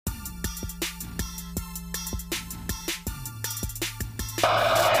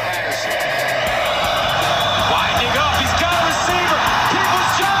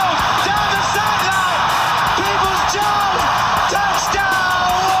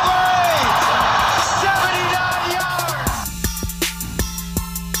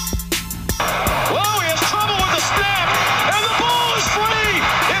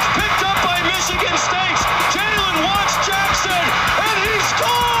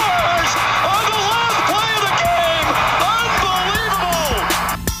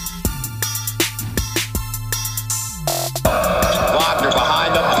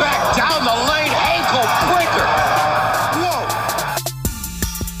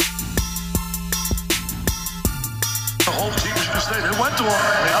the whole team should have stayed. They went to him.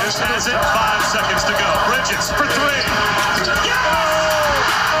 It just has it. 5 seconds to go. Bridges for three. The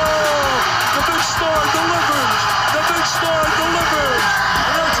big star delivers. The big star delivers.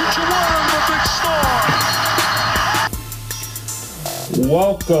 And that's what you want on the big star.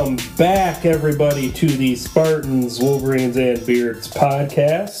 Welcome back, everybody, to the Spartans, Wolverines, and Beards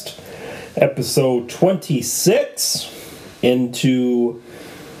podcast, episode 26, into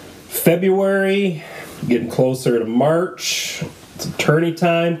February, getting closer to March. It's attorney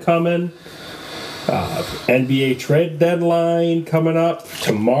time coming. NBA trade deadline coming up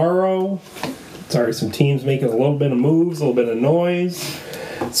tomorrow. Sorry, some teams making a little bit of moves, a little bit of noise.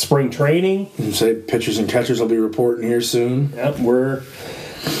 Spring training. You say pitchers and catchers will be reporting here soon. Yep, we're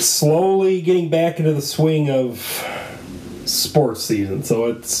slowly getting back into the swing of sports season, so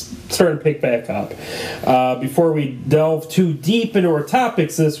it's starting to pick back up. Before we delve too deep into our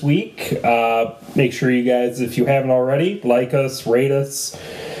topics this week, make sure you guys, if you haven't already, like us, rate us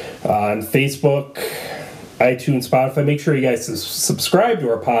on Facebook, iTunes, Spotify. Make sure you guys subscribe to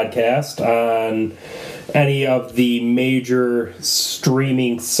our podcast on any of the major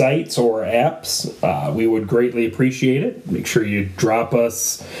streaming sites or apps. We would greatly appreciate it. Make sure you drop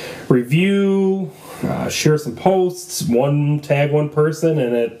us review, share some posts, tag one person,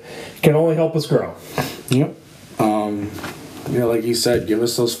 and it can only help us grow. Yep. Like you said, give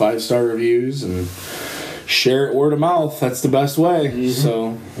us those 5-star reviews and share it word of mouth. That's the best way. Mm-hmm.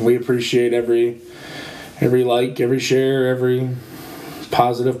 So we appreciate every like, every share, every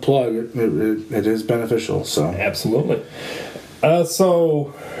positive plug. It is beneficial. So absolutely.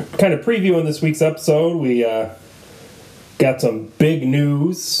 So kind of previewing this week's episode, we got some big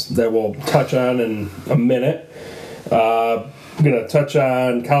news that we'll touch on in a minute. I'm going to touch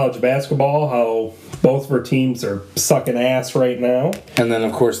on college basketball, how both of our teams are sucking ass right now. And then,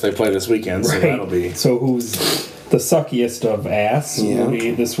 of course, they play this weekend, so that'll be... So who's the suckiest of ass will be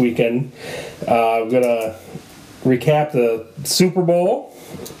this weekend. I'm going to recap the Super Bowl,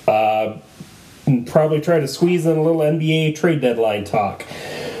 and probably try to squeeze in a little NBA trade deadline talk.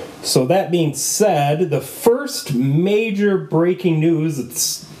 So that being said, the first major breaking news,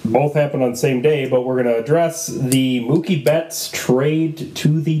 it's both happened on the same day, but we're going to address the Mookie Betts trade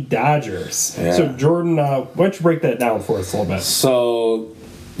to the Dodgers. Yeah. So Jordan, why don't you break that down for us a little bit? So,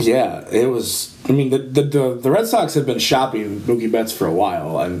 yeah, it was... I mean, the Red Sox have been shopping Mookie Betts for a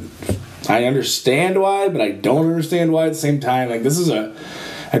while, and I understand why, but I don't understand why at the same time. Like, this is a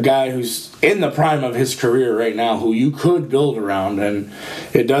guy who's in the prime of his career right now who you could build around, and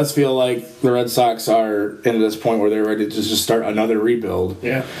it does feel like the Red Sox are in this point where they're ready to just start another rebuild.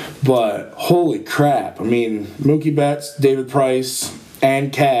 Yeah. But holy crap. I mean, Mookie Betts, David Price,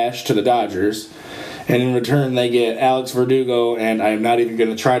 and cash to the Dodgers. And in return, they get Alex Verdugo, and I'm not even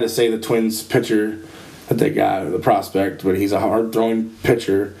going to try to say the Twins pitcher that they got, the prospect, but he's a hard-throwing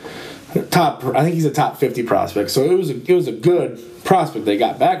pitcher. I think he's a top 50 prospect. So it was a good prospect they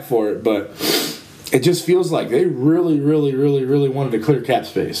got back for it, but it just feels like they really, really, really, really wanted to clear cap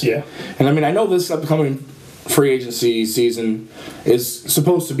space. Yeah. And I mean, I know this upcoming free agency season is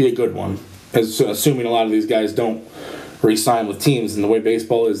supposed to be a good one, assuming a lot of these guys don't re-sign with teams, and the way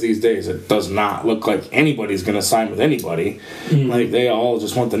baseball is these days, it does not look like anybody's going to sign with anybody. Mm-hmm. Like, they all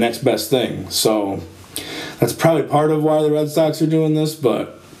just want the next best thing. So that's probably part of why the Red Sox are doing this,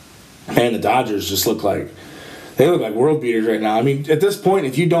 but man, the Dodgers just look like world beaters right now. I mean, at this point,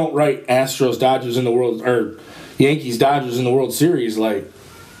 if you don't write Astros Dodgers in the world, or Yankees Dodgers in the World Series, like,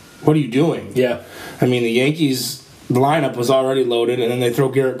 what are you doing? Yeah. I mean, the Yankees, the lineup was already loaded, and then they throw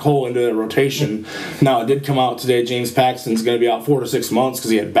Garrett Cole into the rotation. Now, it did come out today, James Paxton's going to be out 4 to 6 months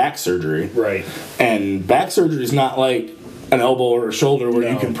because he had back surgery. Right. And back surgery is not like an elbow or a shoulder where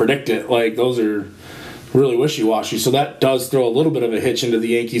you can predict it. Like, those are really wishy-washy. So that does throw a little bit of a hitch into the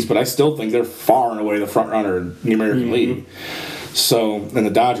Yankees, but I still think they're far and away the front runner in the American League. So, and the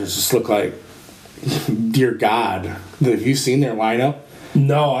Dodgers just look like, dear God, have you seen their lineup?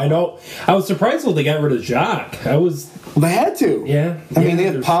 No, I don't. I was surprised when they got rid of Jacques. They had to. Yeah. I mean, they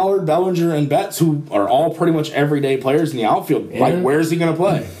have Pollard, Bellinger, and Betts, who are all pretty much everyday players in the outfield. Yeah. Like, where's he going to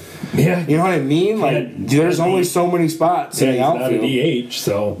play? Yeah. You know what I mean? Like, there's only so many spots in the outfield. Not a DH,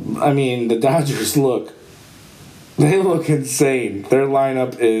 so. I mean, the Dodgers look insane. Their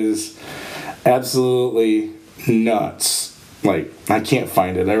lineup is absolutely nuts. Like, I can't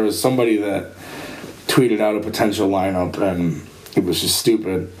find it. There was somebody that tweeted out a potential lineup, and it was just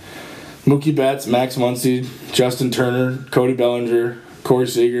stupid. Mookie Betts, Max Muncy, Justin Turner, Cody Bellinger, Corey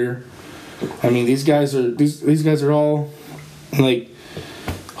Seager. I mean, these guys are all, like,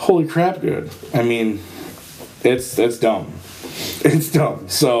 holy crap good. I mean, it's dumb. It's dumb.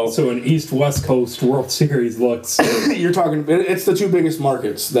 So an East-West Coast World Series looks... you're talking... It's the two biggest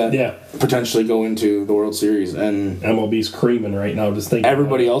markets that potentially go into the World Series. And MLB's creaming right now, just thinking...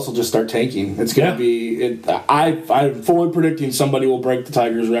 Everybody else will just start tanking. It's going to be... I'm fully predicting somebody will break the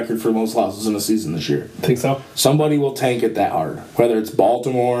Tigers' record for most losses in a season this year. Think so? Somebody will tank it that hard. Whether it's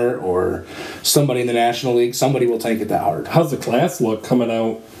Baltimore or somebody in the National League, somebody will tank it that hard. How's the class look coming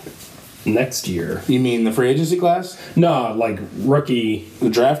out next year? You mean the free agency class? No, like rookie... The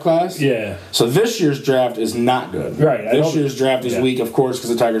draft class? Yeah. So this year's draft is not good. Right. This year's draft is weak, of course,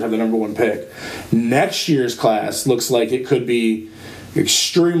 because the Tigers have the number 1 pick. Next year's class looks like it could be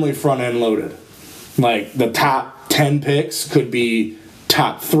extremely front-end loaded. Like, the top 10 picks could be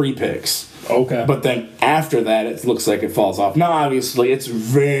top 3 picks. Okay. But then after that, it looks like it falls off. Now, obviously, it's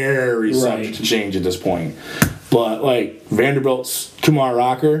very subject to change at this point. But, like, Vanderbilt's Kumar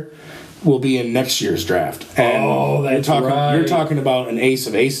Rocker will be in next year's draft. And that's you're talking about an ace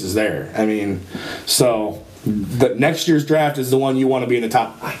of aces there. I mean, so the next year's draft is the one you want to be in the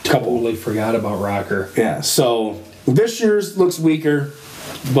top couple. Totally forgot about Rocker. Yeah, so this year's looks weaker,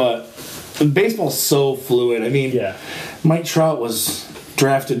 but baseball's so fluid. I mean, Mike Trout was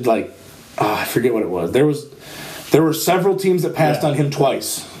drafted I forget what it was. There were several teams that passed on him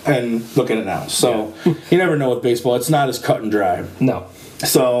twice, and look at it now. So you never know with baseball. It's not as cut and dry. No.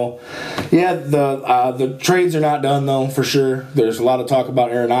 So, the trades are not done, though, for sure. There's a lot of talk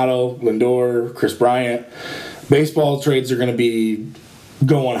about Arenado, Lindor, Chris Bryant. Baseball trades are going to be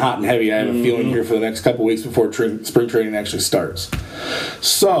going hot and heavy, I have a feeling, here for the next couple weeks before spring training actually starts.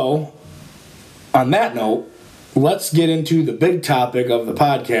 So, on that note, let's get into the big topic of the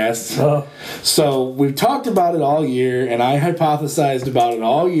podcast. So, we've talked about it all year, and I hypothesized about it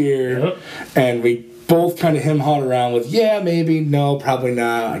all year, and we both kind of hem-hawed around with, maybe, no, probably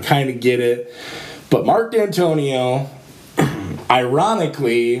not. I kind of get it. But Mark Dantonio,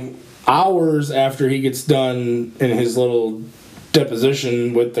 ironically, hours after he gets done in his little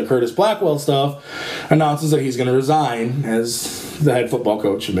deposition with the Curtis Blackwell stuff, announces that he's going to resign as the head football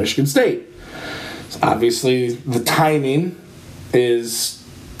coach of Michigan State. So obviously, the timing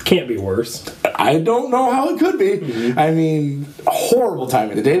can't be worse. I don't know how it could be. I mean, horrible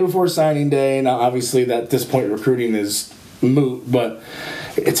timing. The day before signing day. Now, obviously, at this point, recruiting is moot, but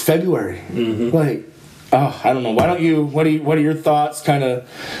it's February. I don't know. Why don't you? What are your thoughts? Kind of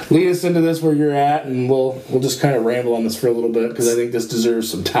lead us into this where you're at, and we'll just kind of ramble on this for a little bit because I think this deserves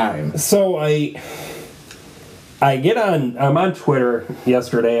some time. So I'm on Twitter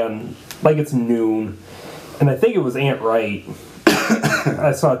yesterday on it's noon, and I think it was Aunt Wright.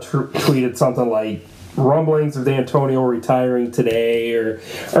 I saw tweeted something like rumblings of Dantonio retiring today or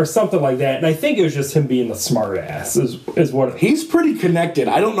something like that, and I think it was just him being a smart ass is what he's pretty connected.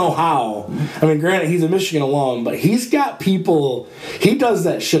 I don't know how. I mean, granted, he's a Michigan alum, but he's got people. He does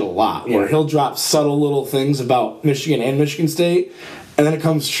that shit a lot where he'll drop subtle little things about Michigan and Michigan State, and then it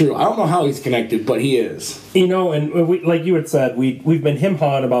comes true. I don't know how he's connected, but he is. And we, like you had said, we've been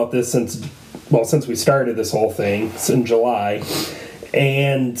him-hawing about this since we started this whole thing in July,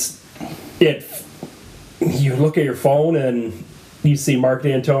 and you look at your phone and you see Mark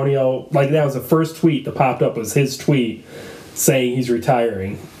Dantonio, that was the first tweet that popped up was his tweet saying he's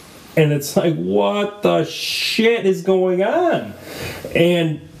retiring. And it's like, what the shit is going on?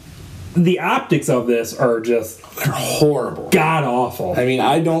 And the optics of this are just... They're horrible. God awful. I mean,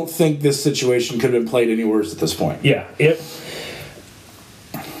 I don't think this situation could have been played any worse at this point. Yeah.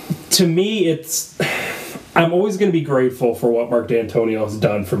 To me, it's... I'm always going to be grateful for what Mark Dantonio has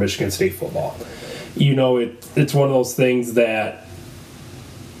done for Michigan State football. It's one of those things that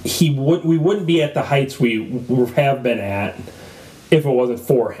we wouldn't be at the heights we have been at if it wasn't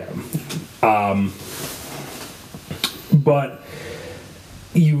for him. But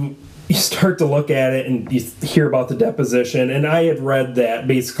you start to look at it and you hear about the deposition, and I had read that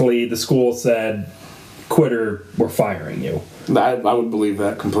basically the school said, "Quitter, we're firing you." I would believe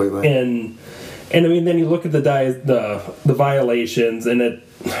that completely. And I mean, then you look at the violations, and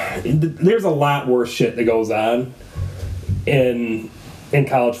there's a lot worse shit that goes on in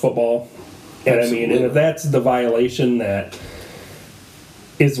college football. And Absolutely. I mean, and if that's the violation that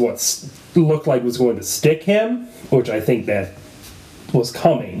is what looked like was going to stick him, which I think that was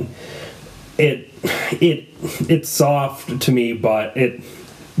coming, it's soft to me, but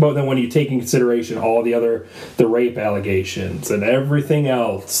then when you take in consideration all the rape allegations and everything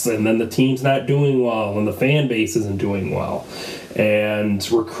else, and then the team's not doing well, and the fan base isn't doing well,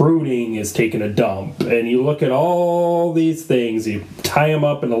 and recruiting is taking a dump, and you look at all these things, you tie them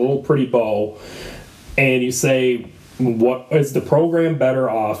up in a little pretty bow, and you say, what is the program better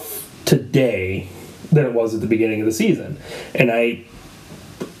off today than it was at the beginning of the season. And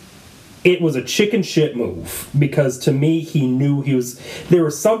it was a chicken shit move, because to me, he knew there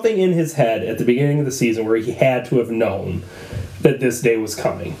was something in his head at the beginning of the season where he had to have known that this day was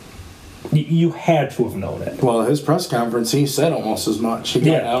coming. You had to have known it. Well, his press conference, he said almost as much. I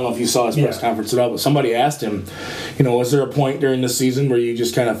don't know if you saw his press conference at all, but somebody asked him, was there a point during the season where you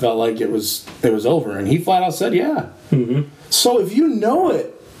just kind of felt like it was over? And he flat out said, yeah. Mm-hmm. So if you know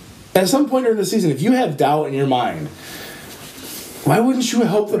it, at some point during the season, if you have doubt in your mind, why wouldn't you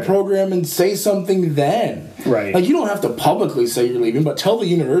help the program and say something then? Right. Like, you don't have to publicly say you're leaving, but tell the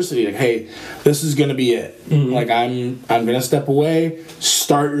university, like, hey, this is going to be it. Mm-hmm. Like, I'm going to step away.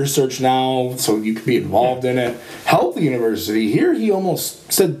 Start your search now so you can be involved in it. Help the university. Here he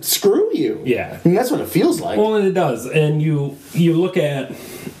almost said, screw you. Yeah. I mean, that's what it feels like. Well, and it does. And you look at...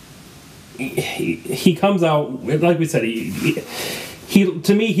 He comes out, like we said, he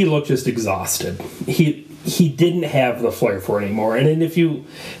to me, he looked just exhausted. He didn't have the flair for it anymore. And then if you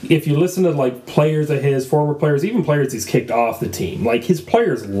listen to like players of his, former players, even players he's kicked off the team, like his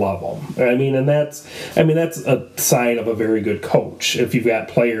players love him. I mean, that's a sign of a very good coach. If you've got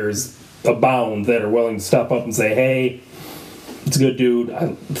players abound that are willing to step up and say, hey, it's a good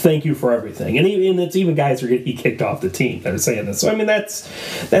dude. Thank you for everything. And it's even guys who he kicked off the team that are saying this. So I mean, that's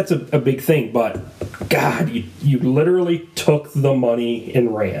a big thing. But God, you literally took the money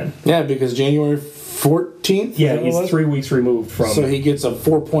and ran. Yeah, because January 14th. Yeah, he's 3 weeks removed from. So he gets a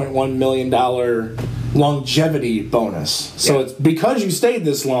 $4.1 million longevity bonus. So it's because you stayed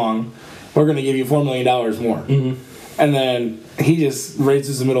this long, we're going to give you $4 million more. Mm-hmm. And then he just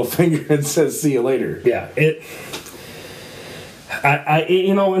raises the middle finger and says, "See you later." Yeah,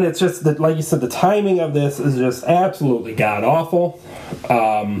 and it's just that, like you said, the timing of this is just absolutely god awful.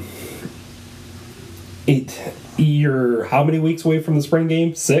 You're how many weeks away from the spring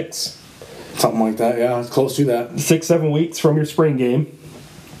game? 6. Something like that, yeah. It's close to that. 6-7 weeks from your spring game.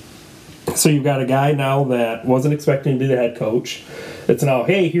 So you've got a guy now that wasn't expecting to be the head coach. It's now,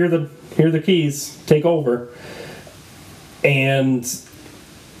 hey, here are the keys, take over. And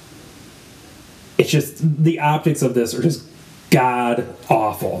it's just, the optics of this are just god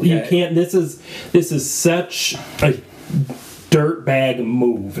awful. You can't, this is such a dirtbag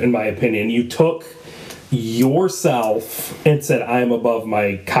move, in my opinion. You took yourself and said, I'm above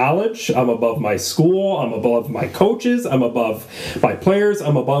my college, I'm above my school, I'm above my coaches, I'm above my players,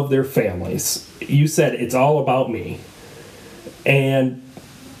 I'm above their families. You said it's all about me. And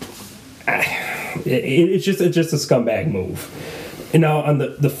it's just a scumbag move. And now on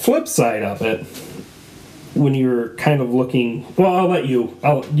the flip side of it, when you're kind of looking, well, I'll let you,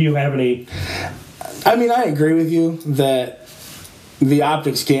 do you have any? I mean, I agree with you that the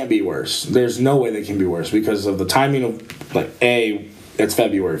optics can't be worse. There's no way they can be worse because of the timing of, like, A, it's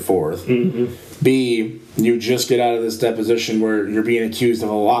February 4th. Mm-hmm. B, you just get out of this deposition where you're being accused of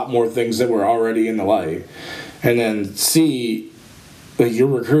a lot more things that were already in the light. And then C, like, your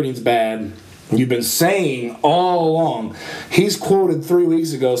recruiting's bad. You've been saying all along. He's quoted 3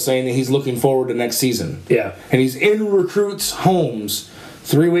 weeks ago saying that he's looking forward to next season. Yeah. And he's in recruits' homes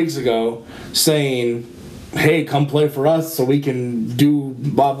 3 weeks ago saying, hey, come play for us so we can do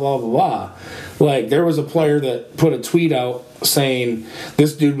blah, blah, blah, blah. Like, there was a player that put a tweet out saying,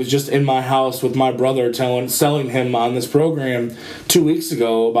 this dude was just in my house with my brother selling him on this program 2 weeks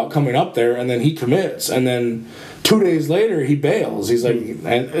ago about coming up there, and then he commits. And then 2 days later, he bails. He's like, and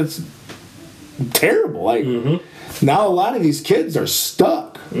it's terrible. Like, now a lot of these kids are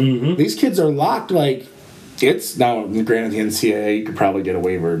stuck. Mm-hmm. These kids are locked, like, it's now, granted, the NCAA, you could probably get a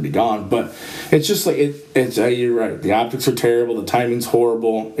waiver and be gone, but it's just like, it's you're right. The optics are terrible. The timing's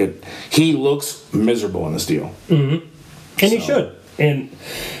horrible. He looks miserable in this deal. Mm-hmm. And he should. And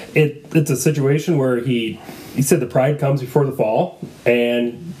it's a situation where he said the pride comes before the fall,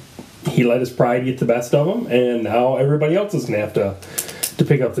 and he let his pride get the best of him, and now everybody else is going to have to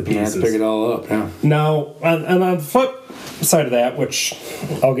pick up the pieces. Yeah, pick it all up, yeah. Now, and on the flip side of that, which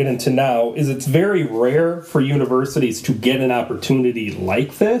I'll get into now, is it's very rare for universities to get an opportunity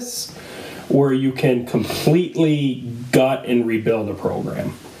like this where you can completely gut and rebuild a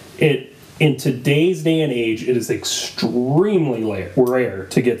program. In today's day and age, it is extremely rare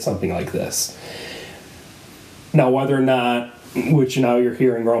to get something like this. Now, whether or not, which now you're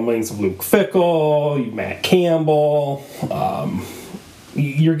hearing rumblings of Luke Fickell, Matt Campbell,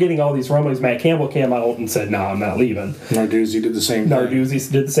 you're getting all these rumblings. Matt Campbell came out and said, "No, I'm not leaving." Narduzzi did the same thing.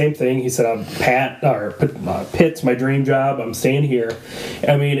 Narduzzi did the same thing. He said, Pitt's my dream job. I'm staying here."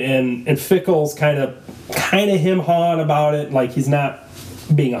 I mean, and Fickell's kind of him hawing about it, like he's not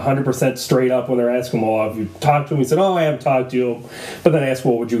being 100% straight up when they're asking him, well, have you talked to him? He said, I haven't talked to him. But then I asked,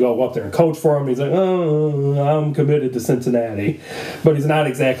 well, would you go up there and coach for him? He's like, I'm committed to Cincinnati. But he's not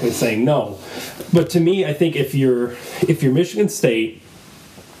exactly saying no. But to me, I think if you're Michigan State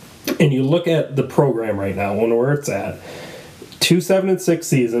and you look at the program right now and where it's at, 2 7-6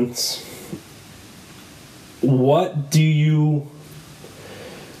 seasons, what do you...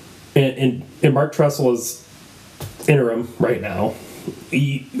 And Mark Tressel is interim right now.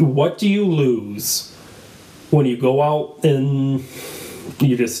 What do you lose when you go out and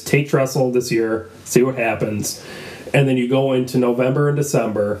you just take Tressel this year, see what happens, and then you go into November and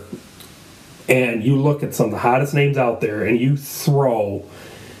December and you look at some of the hottest names out there and you throw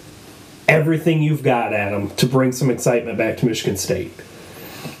everything you've got at them to bring some excitement back to Michigan State?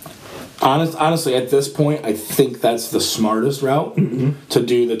 Honestly, at this point, I think that's the smartest route to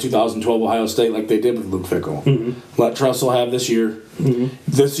do the 2012 Ohio State like they did with Luke Fickell. Let Tressel have this year.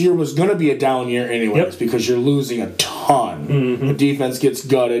 This year was going to be a down year anyways because you're losing a ton. The defense gets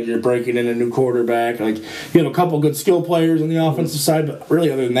gutted. You're breaking in a new quarterback. Like, you have a couple good skill players on the offensive side, but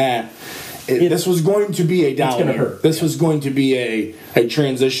really other than that, this was going to be a down year. This was going to be a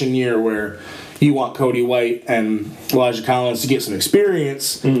transition year where you want Cody White and Elijah Collins to get some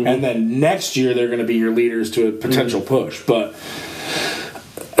experience, and then next year they're going to be your leaders to a potential push. But,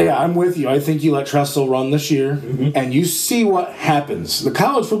 yeah, I'm with you. I think you let Tressel run this year, and you see what happens. The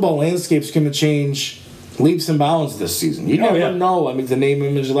college football landscape's going to change leaps and bounds this season. You never know. I mean, the name,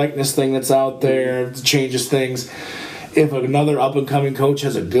 image, likeness thing that's out there changes things. If another up-and-coming coach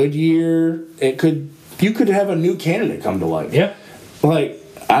has a good year, you could have a new candidate come to life. Yeah. Like,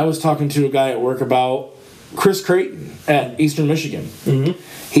 I was talking to a guy at work about Chris Creighton at Eastern Michigan.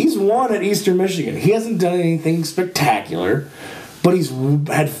 He's won at Eastern Michigan. He hasn't done anything spectacular, but he's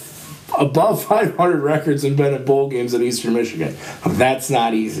had above 500 records and been at bowl games at Eastern Michigan. That's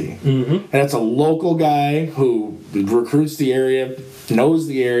not easy. And that's a local guy who recruits the area, knows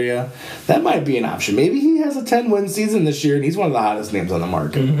the area. That might be an option. Maybe he has a 10-win season this year, and he's one of the hottest names on the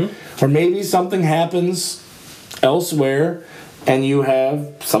market. Or maybe something happens elsewhere, and you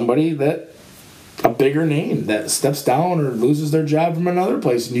have somebody a bigger name that steps down or loses their job from another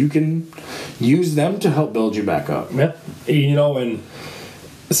place, and you can use them to help build you back up. Yeah. You know, and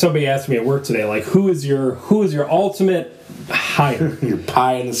somebody asked me at work today, like, who is your ultimate hire? Your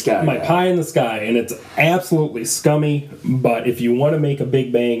pie in the sky. My pie in the sky, and it's absolutely scummy, but if you want to make a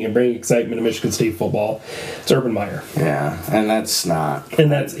big bang and bring excitement to Michigan State football, it's Urban Meyer. Yeah, and that's not...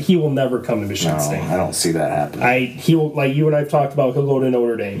 And he will never come to Michigan State. I don't see that happening. He will, like you and I have talked about, he'll go to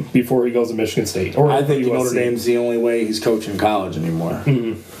Notre Dame before he goes to Michigan State. Or I think USC. Notre Dame's the only way he's coaching college anymore.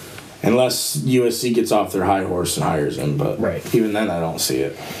 Unless USC gets off their high horse and hires him, but even then I don't see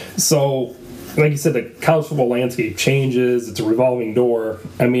it. So, like you said, the college football landscape changes. It's a revolving door.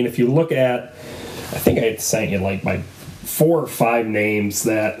 I mean, if you look at, I think I sent you like my 4 or 5 names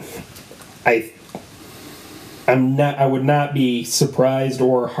that I would not be surprised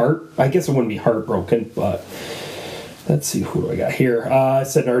or I guess I wouldn't be heartbroken, but let's see, who do I got here? I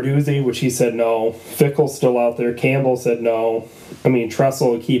said Narduzzi, which he said no. Fickle's still out there. Campbell said no. I mean,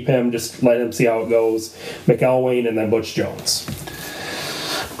 Tressel, keep him, just let him see how it goes. McElwain, and then Butch Jones.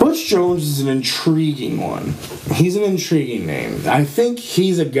 Butch Jones is an intriguing one. He's an intriguing name. I think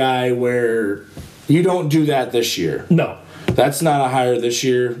he's a guy where you don't do that this year. No. That's not a hire this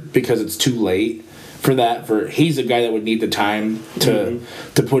year because it's too late for that. He's a guy that would need the time to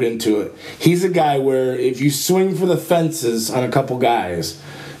put into it. He's a guy where if you swing for the fences on a couple guys,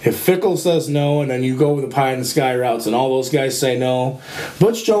 if Fickle says no and then you go with the pie in the sky routes and all those guys say no,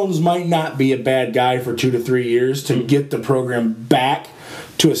 Butch Jones might not be a bad guy for 2 to 3 years to get the program back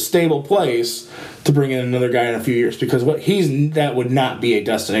to a stable place to bring in another guy in a few years, because that would not be a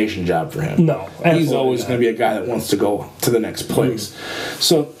destination job for him. No, he's always going to be a guy that wants to go to the next place.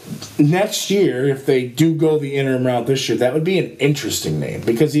 So next year, if they do go the interim route this year, that would be an interesting name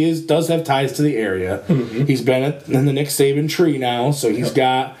because he does have ties to the area. He's been in the Nick Saban tree now, so he's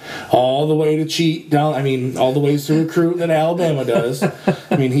got all the way to cheat down. I mean, all the ways to recruit that Alabama does.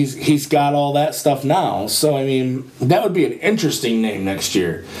 I mean, he's got all that stuff now. So I mean, that would be an interesting name next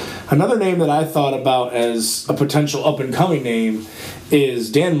year. Another name that I thought about as a potential up-and-coming name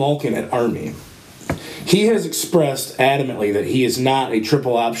is Dan Malkin at Army. He has expressed adamantly that he is not a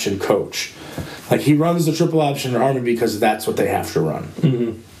triple option coach. Like, he runs the triple option at Army because that's what they have to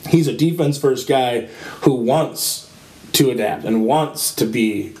run. He's a defense-first guy who wants to adapt and wants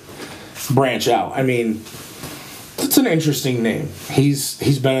to branch out. I mean, it's an interesting name.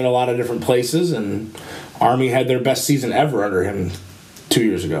 He's been in a lot of different places, and Army had their best season ever under him 2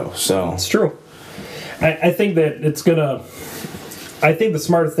 years ago. So it's true. I think that it's gonna. I think the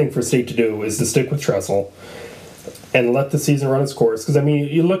smartest thing for State to do is to stick with Tressel and let the season run its course. Because, I mean,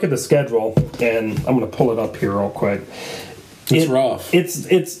 you look at the schedule, and I'm going to pull it up here real quick. It's rough. It's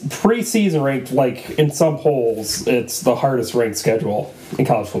preseason ranked, like, in some polls, it's the hardest ranked schedule in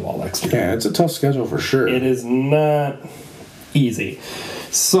college football next year. Yeah, it's a tough schedule for sure. It is not easy.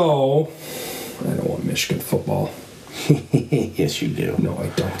 So, I don't want Michigan football. Yes, you do. No, I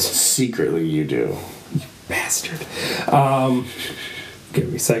don't. Secretly, you do. You bastard. Give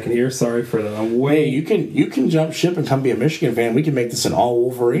me a second here. Sorry for the Hey, you can jump ship and come be a Michigan fan. We can make this an all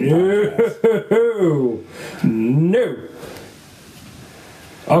Wolverine podcast. No.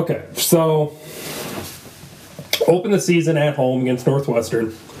 Okay, so open the season at home against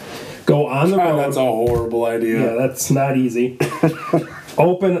Northwestern. Go on the road. That's a horrible idea. Yeah, that's not easy.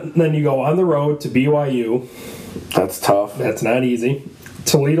 Then you go on the road to BYU. That's tough. That's not easy.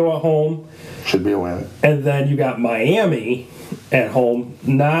 Toledo at home. Should be a win. And then you got Miami at home,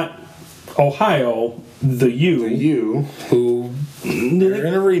 not Ohio, the U. The U, who they're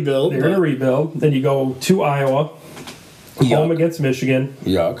in a rebuild. They're in a rebuild. Then you go to Iowa, home against Michigan,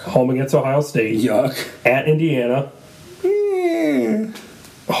 Yuck. Home against Ohio State, Yuck. At Indiana,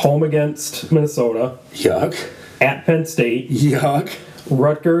 home against Minnesota, Yuck. At Penn State, Yuck.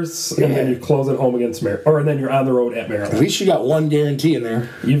 Rutgers, and then you close at home against Maryland. Or then you're on the road at Maryland. At least you got one guarantee in there.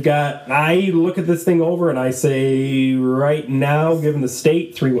 I look at this thing over and I say, right now, given the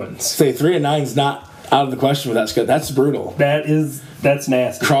state, 3 wins. Say 3-9's not out of the question with that. That's brutal. That's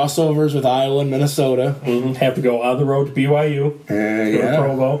nasty. Crossovers with Iowa and Minnesota. Mm-hmm. Have to go on the road to BYU. Go to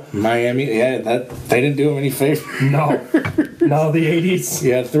Provo. Miami. Yeah, they didn't do him any favor. No. No, the 80s.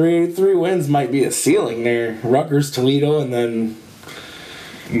 Yeah, three wins might be a ceiling there. Rutgers, Toledo, and then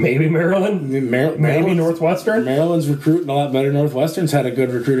maybe Maryland. Maybe Northwestern. Maryland's recruiting a lot better. Northwestern's had a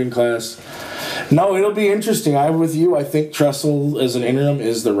good recruiting class. No, it'll be interesting. I'm with you. I think Tressel as an interim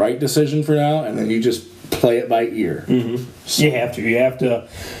is the right decision for now, and then you just play it by ear. Mm-hmm. So, you have to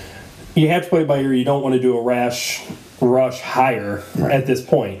play it by ear. You don't want to do a rash rush higher at this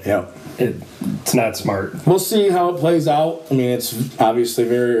point. Yeah. It's not smart. We'll see how it plays out. I mean, it's obviously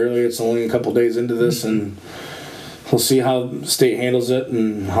very early. It's only a couple days into this, and we'll see how State handles it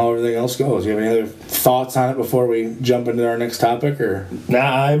and how everything else goes. You have any other thoughts on it before we jump into our next topic? Or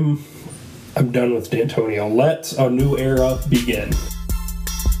Nah, I'm done with Dantonio. Let a new era begin.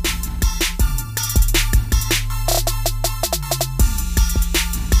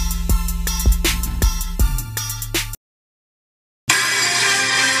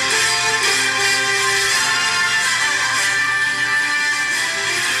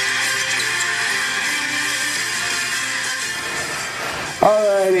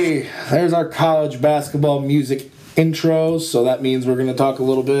 Alrighty, there's our college basketball music intros, so that means we're going to talk a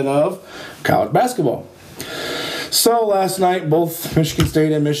little bit of college basketball. So last night, both Michigan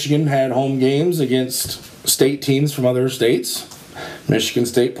State and Michigan had home games against state teams from other states. Michigan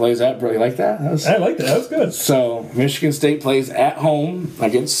State plays at, you like that? I like that. That was good. So Michigan State plays at home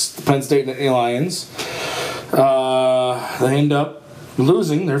against the Penn State Lions. They end up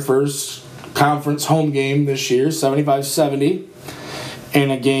losing their first conference home game this year, 75-70. In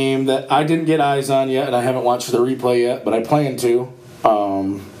a game that I didn't get eyes on yet, and I haven't watched the replay yet, but I plan to.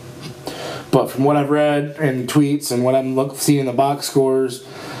 But from what I've read in tweets and what I'm seeing in the box scores,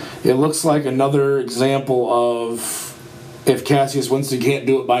 it looks like another example of if Cassius Winston can't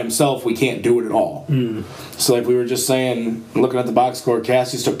do it by himself, we can't do it at all. So like we were just saying, looking at the box score,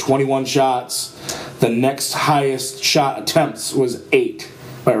 Cassius took 21 shots. The next highest shot attempts was 8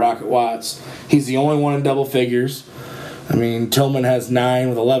 by Rocket Watts. He's the only one in double figures. I mean, Tillman has 9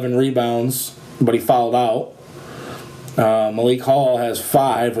 with 11 rebounds, but he fouled out. Malik Hall has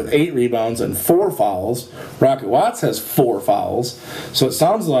 5 with 8 rebounds and 4 fouls. Rocket Watts has 4 fouls. So it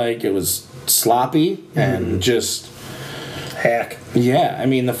sounds like it was sloppy and just hack. Yeah, I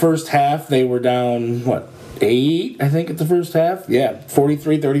mean, the first half they were down, 8, I think, at the first half? Yeah,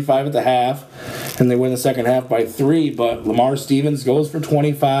 43-35 at the half. And they win the second half by 3, but Lamar Stevens goes for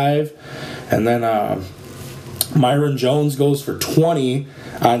 25. And then Myron Jones goes for 20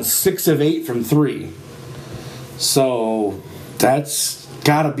 on 6 of 8 from 3. So that's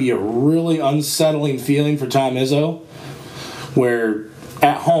got to be a really unsettling feeling for Tom Izzo, where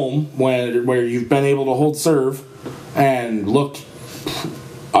at home, where you've been able to hold serve and look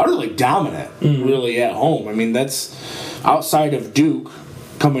utterly dominant, really, at home. I mean, that's outside of Duke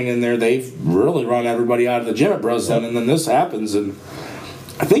coming in there, they've really run everybody out of the gym at Breslin, and then this happens, and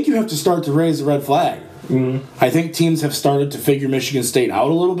I think you have to start to raise the red flag. I think teams have started to figure Michigan State out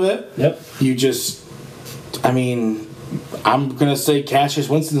a little bit. Yep. I'm going to say Cassius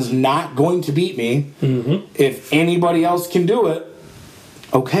Winston is not going to beat me. If anybody else can do it,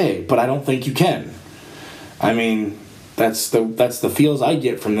 okay, but I don't think you can. I mean, that's the feels I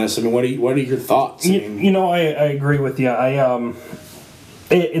get from this. I mean, what are your thoughts? I agree with you.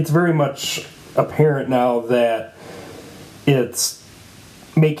 It's very much apparent now that it's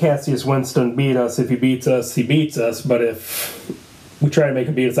make Cassius Winston beat us. If he beats us, he beats us. But if we try to make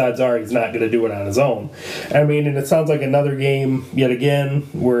him beat us, odds are he's not going to do it on his own. I mean, and it sounds like another game yet again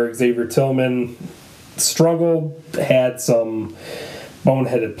where Xavier Tillman struggled, had some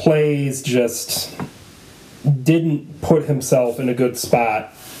boneheaded plays, just didn't put himself in a good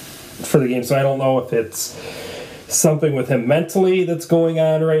spot for the game. So I don't know if it's something with him mentally that's going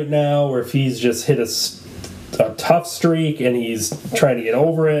on right now, or if he's just hit a tough streak and he's trying to get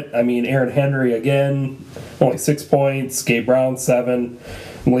over it. I mean, Aaron Henry, again, only 6 points. Gabe Brown, 7.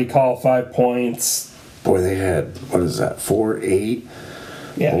 Malik Hall, 5 points. Boy, they had, 4, 8,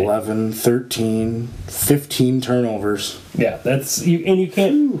 11, 13, 15 turnovers. Yeah, you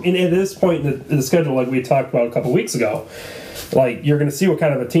can't, and at this point in the schedule, like we talked about a couple weeks ago, like, you're going to see what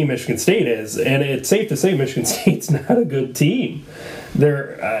kind of a team Michigan State is, and it's safe to say Michigan State's not a good team.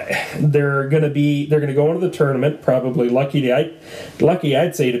 They're going to go into the tournament probably lucky.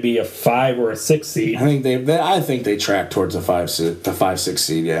 I'd say to be a 5 or a 6 seed. I think they track towards a 5-6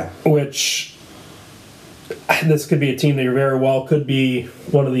 seed. Yeah, which this could be a team that very well could be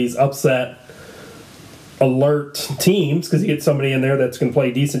one of these upset alert teams, because you get somebody in there that's going to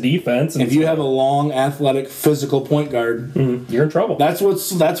play decent defense. And if you have a long, athletic, physical point guard, you're in trouble. That's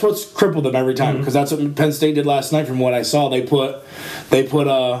what's crippled them every time, because that's what Penn State did last night. From what I saw, they put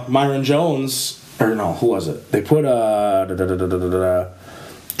Myron Jones, or no, who was it? They put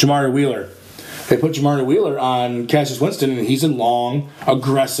Jamari Wheeler. They put Jamari Wheeler on Cassius Winston, and he's a long,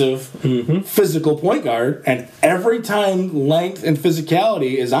 aggressive, physical point guard. And every time length and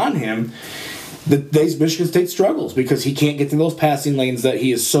physicality is on him, Michigan State struggles because he can't get to those passing lanes that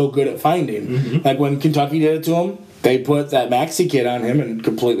he is so good at finding. Like when Kentucky did it to him, they put that Maxey kid on him and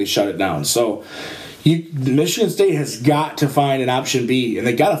completely shut it down. So Michigan State has got to find an option B, and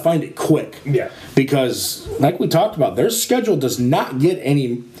they got to find it quick. Yeah. Because, like we talked about, their schedule does not get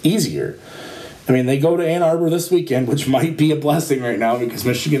any easier. I mean, they go to Ann Arbor this weekend, which might be a blessing right now because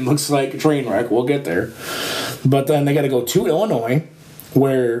Michigan looks like a train wreck. We'll get there. But then they got to go to Illinois,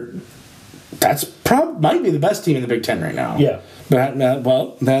 where that's might be the best team in the Big Ten right now. Yeah.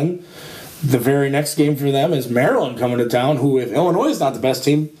 Well, then the very next game for them is Maryland coming to town, who, if Illinois is not the best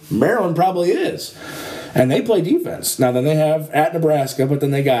team, Maryland probably is. And they play defense. Now, then they have at Nebraska, but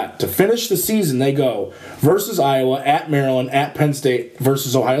then they got, to finish the season, they go versus Iowa, at Maryland, at Penn State,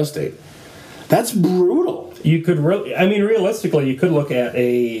 versus Ohio State. That's brutal. You could realistically, you could look at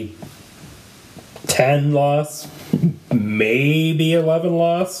a 10-loss, maybe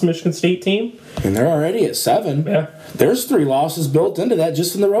 11-loss Michigan State team. And they're already at 7. Yeah. There's 3 losses built into that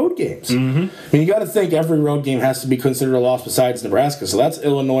just in the road games. I mean, you got to think every road game has to be considered a loss besides Nebraska. So that's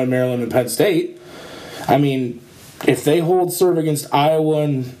Illinois, Maryland, and Penn State. I mean, if they hold serve against Iowa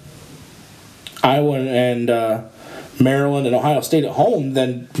and Maryland and Ohio State at home,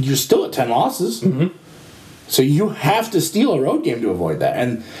 then you're still at 10 losses. So you have to steal a road game to avoid that.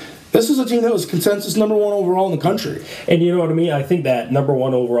 And this is a team that was consensus number 1 overall in the country. And you know what I mean? I think that number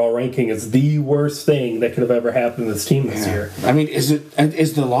 1 overall ranking is the worst thing that could have ever happened to this team this year. I mean, is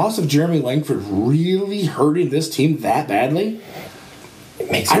the loss of Jeremy Langford really hurting this team that badly?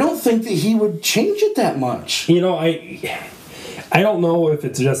 I don't think that he would change it that much. You know, I don't know if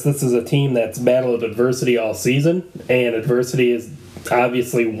it's just this is a team that's battled adversity all season, and adversity is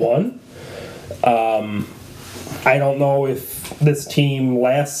obviously one. I don't know if this team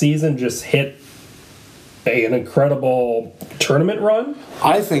last season just hit an incredible tournament run.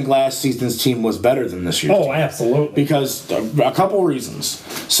 I think last season's team was better than this year's team. Absolutely. Because a couple reasons.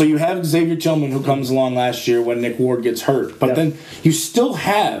 So you have Xavier Tillman, who comes along last year when Nick Ward gets hurt. But then you still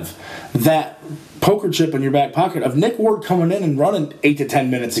have that poker chip in your back pocket of Nick Ward coming in and running 8 to 10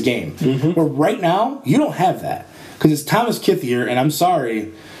 minutes a game. But right now, you don't have that. Because it's Thomas Kithier, and I'm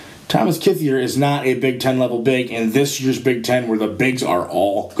sorry, Thomas Kithier is not a Big Ten level big in this year's Big Ten where the bigs are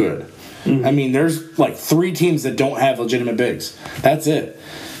all good. I mean, there's like 3 teams that don't have legitimate bigs. That's it.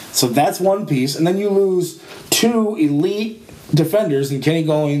 So that's one piece. And then you lose 2 elite defenders in Kenny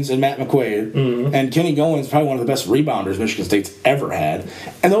Goins and Matt McQuaid. And Kenny Goins is probably one of the best rebounders Michigan State's ever had.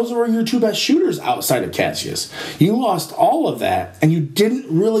 And those were your 2 best shooters outside of Cassius. You lost all of that, and you didn't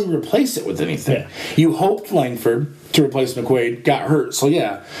really replace it with anything. You hoped Langford to replace McQuaid, got hurt. So,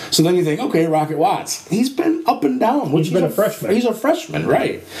 yeah. So then you think, okay, Rocket Watts. He's been up and down. He's been a freshman. He's a freshman,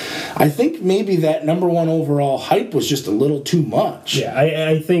 right. I think maybe that number 1 overall hype was just a little too much. Yeah,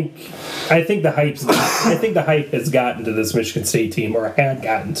 I think the hype has gotten to this Michigan State team, or had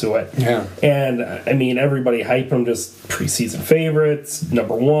gotten to it. Yeah. And, I mean, everybody hyped them just preseason favorites,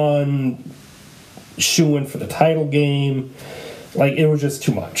 number 1, shoo-in for the title game. Like, it was just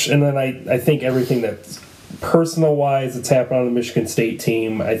too much. And then I think everything that's personal-wise that's happened on the Michigan State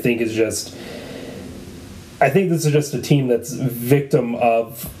team, I think this is just a team that's victim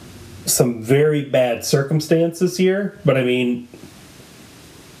of some very bad circumstance this year. But, I mean,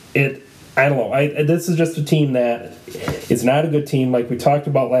 I don't know. This is just a team that is not a good team. Like we talked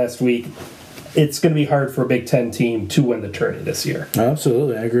about last week, it's going to be hard for a Big Ten team to win the tourney this year.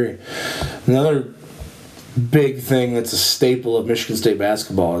 Absolutely, I agree. Another big thing that's a staple of Michigan State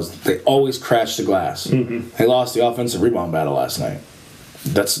basketball is they always crash the glass. Mm-hmm. They lost the offensive rebound battle last night.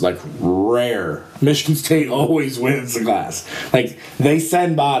 That's like rare. Michigan State always wins the glass. Like, they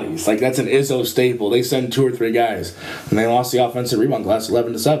send bodies. Like, that's an Izzo staple. They send 2 or 3 guys, and they lost the offensive rebound glass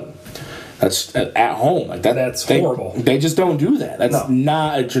 11-7. That's at home. Like that's horrible. They just don't do that. That's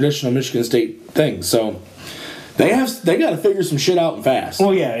not a traditional Michigan State thing. So they got to figure some shit out fast.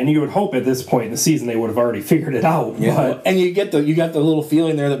 Well, yeah, and you would hope at this point in the season they would have already figured it out. Yeah, but and you got the little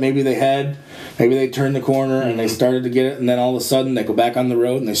feeling there that maybe they turned the corner and they started to get it, and then all of a sudden they go back on the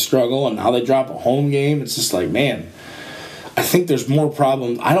road and they struggle, and now they drop a home game. It's just like, man, I think there's more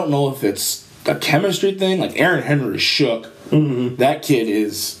problems. I don't know if it's a chemistry thing. Like, Aaron Henry shook. Mm-hmm. That kid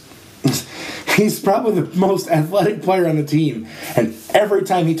is. He's probably the most athletic player on the team, and every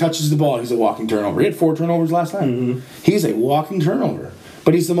time he touches the ball, he's a walking turnover. He had 4 turnovers last night. Mm-hmm. He's a walking turnover,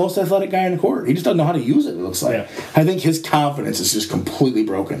 but he's the most athletic guy in the court. He just doesn't know how to use it, it looks like. Yeah. I think his confidence is just completely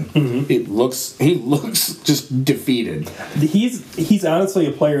broken. Mm-hmm. He looks just defeated. He's honestly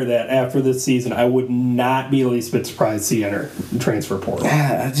a player that after this season, I would not be the least bit surprised to see enter the transfer portal.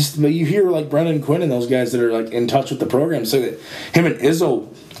 Yeah, but you hear like Brendan Quinn and those guys that are like in touch with the program say that him and Izzo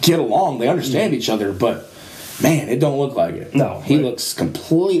get along. They understand each other, but man, it don't look like it. No, he looks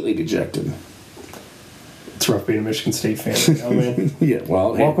completely dejected. It's rough being a Michigan State fan. I mean, yeah,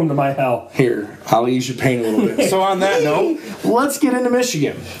 well, welcome to my hell. Here, I'll ease your pain a little bit. So on that note, let's get into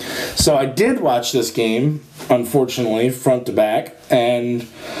Michigan. So I did watch this game, unfortunately, front to back, and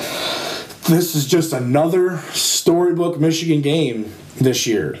this is just another storybook Michigan game this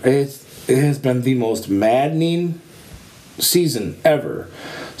year. It has been the most maddening season ever.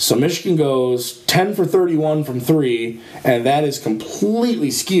 So Michigan goes 10 for 31 from 3, and that is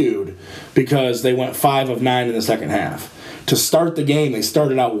completely skewed because they went 5 of 9 in the second half. To start the game, they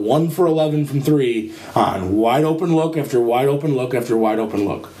started out 1 for 11 from 3 on wide open look after wide open look after wide open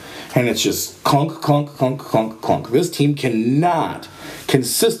look. And it's just clunk, clunk, clunk, clunk, clunk. This team cannot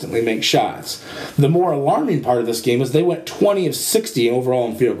consistently make shots. The more alarming part of this game is they went 20 of 60 overall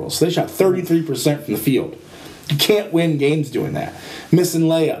in field goals. So they shot 33% from the field. You can't win games doing that. Missing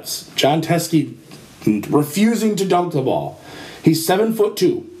layups. John Teskey refusing to dunk the ball. He's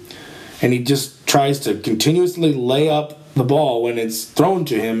 7'2", and he just tries to continuously lay up the ball when it's thrown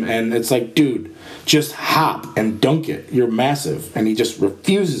to him, and it's like, dude, just hop and dunk it. You're massive, and he just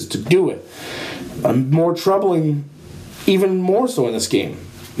refuses to do it. More troubling, even more so in this game.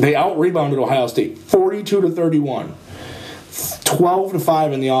 They out-rebounded Ohio State 42-31,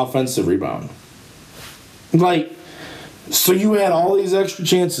 12-5 in the offensive rebound. Like, so you had all these extra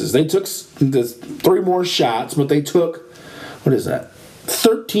chances. They took 3 more shots, but they took,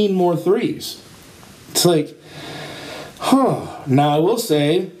 13 more threes. It's like, Now, I will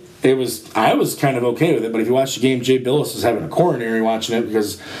say, I was kind of okay with it, but if you watch the game, Jay Billis was having a coronary watching it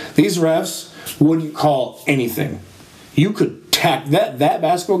because these refs wouldn't call anything. You could that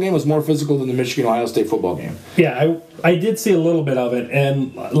basketball game was more physical than the Michigan-Ohio State football game. Yeah, I did see a little bit of it,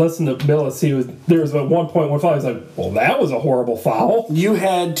 and listen to Billis. There was at one point one foul. He's like, well, that was a horrible foul. You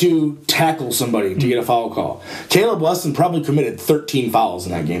had to tackle somebody to get a foul call. Caleb Weston probably committed 13 fouls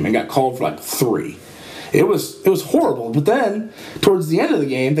in that game and got called for like 3. It was horrible. But then, towards the end of the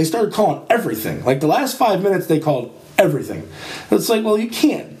game, they started calling everything. Like the last 5 minutes, they called everything. It's like, well, you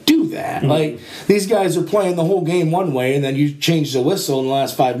can't do that. Mm-hmm. Like, these guys are playing the whole game one way, and then you change the whistle in the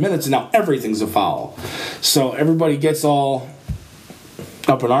last 5 minutes, and now everything's a foul. So everybody gets all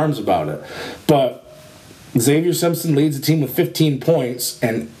up in arms about it. But Xavier Simpson leads the team with 15 points,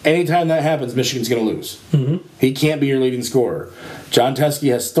 and anytime that happens, Michigan's going to lose. Mm-hmm. He can't be your leading scorer. John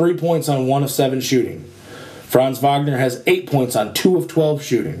Teskey has 3 points on 1 of 7 shooting. Franz Wagner has 8 points on 2 of 12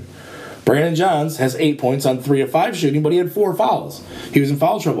 shooting. Brandon Johns has 8 points on 3 of 5 shooting, but he had 4 fouls. He was in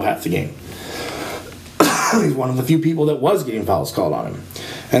foul trouble half the game. He's one of the few people that was getting fouls called on him.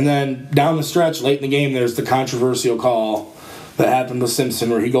 And then down the stretch, late in the game, there's the controversial call that happened with Simpson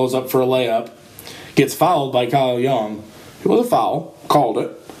where he goes up for a layup, gets fouled by Kyle Young. It was a foul, called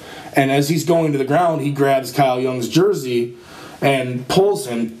it. And as he's going to the ground, he grabs Kyle Young's jersey and pulls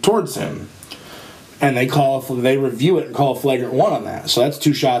him towards him. And they review it and call a flagrant 1 on that. So that's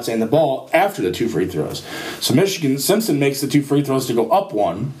 2 shots and the ball after the 2 free throws. So Simpson makes the 2 free throws to go up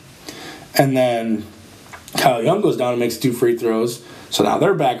 1. And then Kyle Young goes down and makes 2 free throws. So now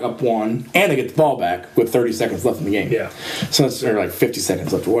they're back up 1, and they get the ball back with 30 seconds left in the game. Yeah. So it's or like 50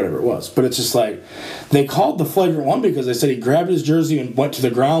 seconds left or whatever it was. But it's just like they called the flagrant 1 because they said he grabbed his jersey and went to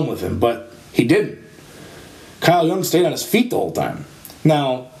the ground with him, but he didn't. Kyle Young stayed on his feet the whole time.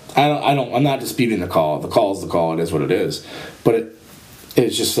 Now, I'm not disputing the call. The call is the call. It is what it is. But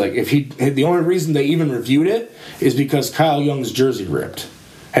it's just like the only reason they even reviewed it is because Kyle Young's jersey ripped.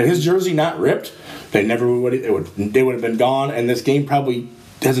 Had his jersey not ripped, they would have been gone, and this game probably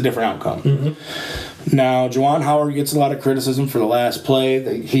has a different outcome. Mm-hmm. Now, Juwan Howard gets a lot of criticism for the last play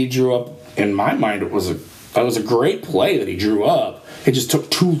that he drew up. In my mind, that was a great play that he drew up. It just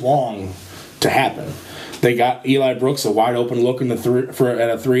took too long to happen. They got Eli Brooks a wide open look at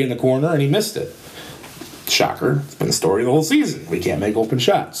a 3 in the corner, and he missed it. Shocker. It's been the story of the whole season. We can't make open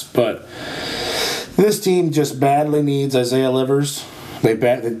shots. But this team just badly needs Isaiah Livers.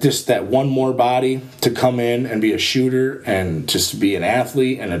 Just that one more body to come in and be a shooter and just be an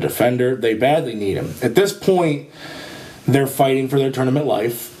athlete and a defender. They badly need him. At this point, they're fighting for their tournament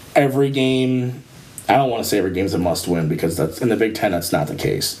life. Every game, I don't want to say every game's a must-win because that's in the Big Ten, that's not the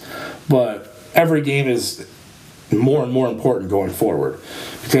case. But every game is more and more important going forward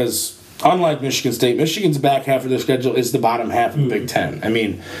because unlike Michigan State, Michigan's back half of their schedule is the bottom half of the Big Ten. I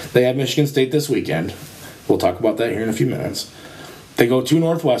mean, they have Michigan State this weekend. We'll talk about that here in a few minutes. They go to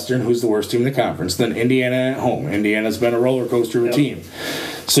Northwestern, who's the worst team in the conference. Then Indiana at home. Indiana's been a roller coaster of a team.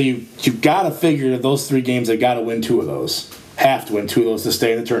 So you've got to figure that those 3 games, they got to win 2 of those. Have to win 2 of those to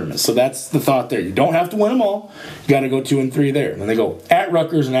stay in the tournament. So that's the thought there. You don't have to win them all. You got to go 2 and 3 there. And then they go at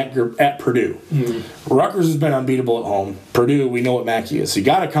Rutgers and at Purdue. Mm-hmm. Rutgers has been unbeatable at home. Purdue, we know what Mackey is. So you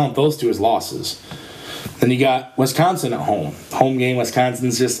got to count those 2 as losses. Then you got Wisconsin at home. Home game,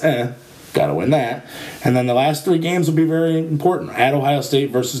 Wisconsin's just got to win that. And then the last 3 games will be very important. At Ohio State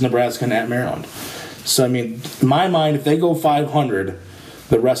versus Nebraska and at Maryland. So, I mean, in my mind, if they go 500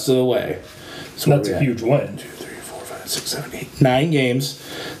 the rest of the way. So that's a huge win. 2, 3, 4, 5, 6, 7, 8, 9 games.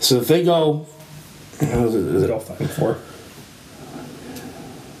 So if they go... Is it all 5 and 4?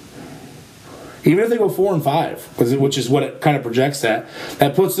 Even if they go 4 and 5, which is what it kind of projects at,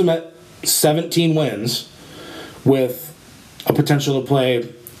 that puts them at 17 wins with a potential to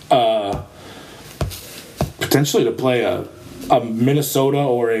play... potentially to play a Minnesota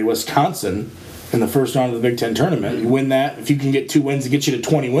or a Wisconsin in the first round of the Big Ten tournament. You win that. If you can get 2 wins to get you to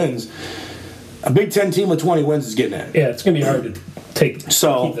 20 wins, a Big Ten team with 20 wins is getting in. Yeah, it's going to be hard to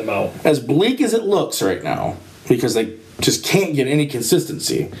keep them out. As bleak as it looks right now, because they just can't get any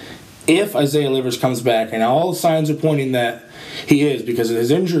consistency, if Isaiah Livers comes back, and all the signs are pointing that he is, because of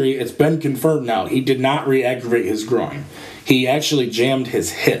his injury, it's been confirmed now, he did not re-aggravate his groin. He actually jammed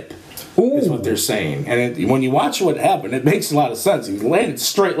his hip. Ooh. Is what they're saying. And when you watch what happened, it makes a lot of sense. He landed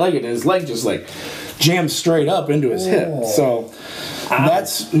straight-legged, and his leg just, like, jammed straight up into his hip. So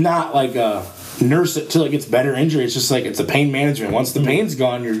that's not like a nurse it till it gets better injury. It's just like it's a pain management. Once the pain's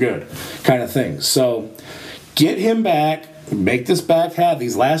gone, you're good kind of thing. So get him back, make this back half,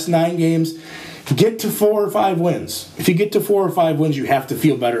 these last 9 games, get to 4 or 5 wins. If you get to 4 or 5 wins, you have to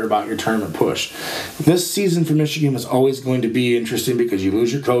feel better about your tournament push. This season for Michigan was always going to be interesting because you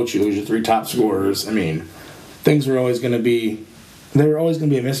lose your coach, you lose your 3 top scorers. I mean, things were always going to be, they were always going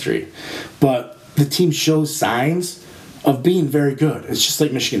to be a mystery. But the team shows signs of being very good. It's just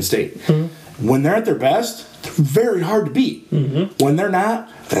like Michigan State. Mm-hmm. When they're at their best, they're very hard to beat. Mm-hmm. When they're not,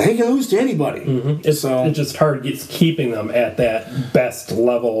 they can lose to anybody. Mm-hmm. It's just hard keeping them at that best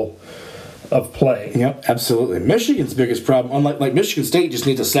level of play. Yep, absolutely. Michigan's biggest problem, unlike Michigan State, just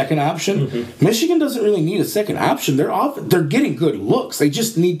needs a second option. Mm-hmm. Michigan doesn't really need a second option. They're getting good looks. They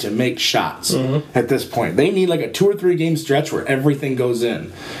just need to make shots at this point. They need like a 2 or 3 game stretch where everything goes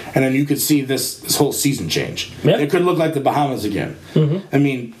in, and then you could see this whole season change. Yep. It could look like the Bahamas again. Mm-hmm. I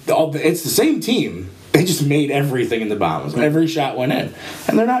mean, it's the same team. They just made everything in the Bahamas. Mm-hmm. Every shot went in,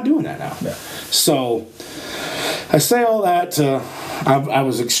 and they're not doing that now. Yeah. So I say all that to... I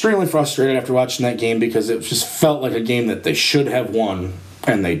was extremely frustrated after watching that game because it just felt like a game that they should have won,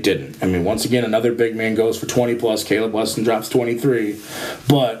 and they didn't. I mean, once again, another big man goes for 20-plus. Caleb Weston drops 23.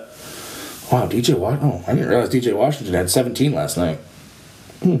 But, wow, I didn't realize DJ Washington had 17 last night.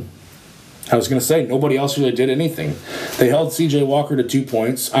 I was going to say, nobody else really did anything. They held C.J. Walker to 2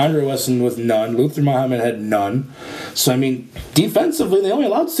 points. Andre Wesson with none. Luther Muhammad had none. So, I mean, defensively, they only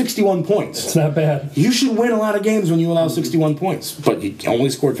allowed 61 points. It's not bad. You should win a lot of games when you allow 61 points, but you only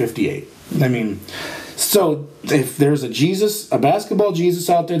scored 58. I mean, so if there's a basketball Jesus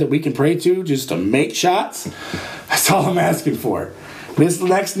out there that we can pray to just to make shots, that's all I'm asking for. This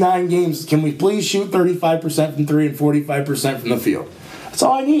next 9 games, can we please shoot 35% from 3 and 45% from the field? That's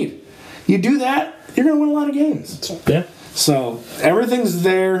all I need. You do that, you're going to win a lot of games. Yeah. So everything's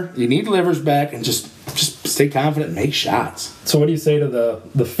there. You need Livers back, and just stay confident and make shots. So what do you say to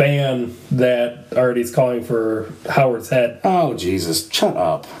the fan that already is calling for Howard's head? Oh, Jesus. Shut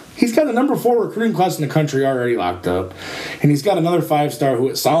up. He's got the number 4 recruiting class in the country already locked up, and he's got another 5-star who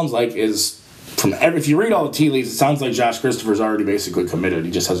it sounds like is if you read all the tea leaves, it sounds like Josh Christopher's already basically committed.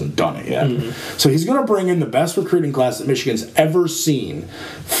 He just hasn't done it yet. Mm-hmm. So he's going to bring in the best recruiting class that Michigan's ever seen,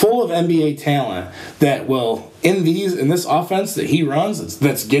 full of NBA talent that will, in this offense that he runs,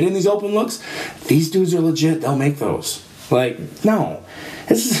 that's getting these open looks, these dudes are legit. They'll make those. No.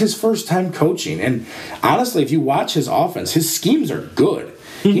 This is his first time coaching. And honestly, if you watch his offense, his schemes are good.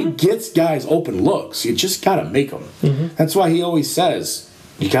 Mm-hmm. He gets guys open looks. You just got to make them. Mm-hmm. That's why he always says,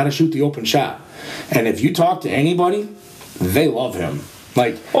 you got to shoot the open shot. And if you talk to anybody, they love him.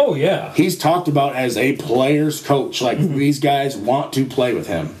 Oh, yeah. He's talked about as a player's coach. These guys want to play with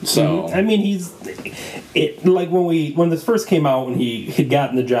him. So I mean, when this first came out, when he had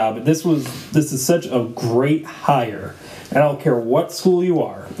gotten the job, this is such a great hire. I don't care what school you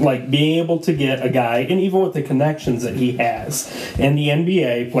are. Being able to get a guy, and even with the connections that he has in the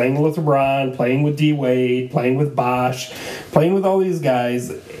NBA, playing with LeBron, playing with D. Wade, playing with Bosch, playing with all these guys,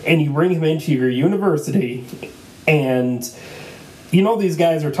 and you bring him into your university, and these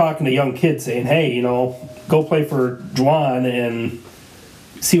guys are talking to young kids saying, hey, go play for Juwan and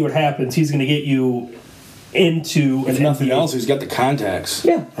see what happens. He's going to get you into if nothing else, he's got the contacts.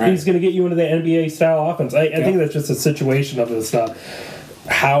 Yeah, right. He's going to get you into the NBA style offense. I think that's just a situation of this stuff.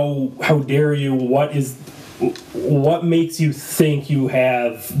 How dare you? What makes you think you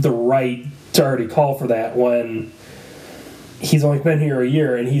have the right to already call for that when he's only been here a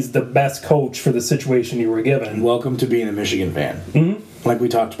year and he's the best coach for the situation you were given? Welcome to being a Michigan fan. Mm-hmm. Like we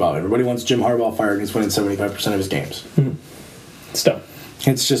talked about, everybody wants Jim Harbaugh fired and he's winning 75% of his games. Mm-hmm. It's done.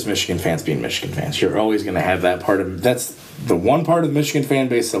 It's just Michigan fans being Michigan fans. You're always going to have that part of. That's the one part of the Michigan fan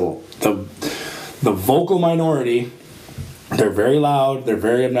base that the vocal minority. They're very loud. They're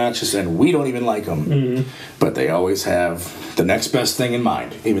very obnoxious, and we don't even like them. Mm-hmm. But they always have the next best thing in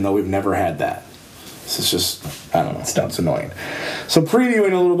mind, even though we've never had that. This is just, I don't know. It's annoying. So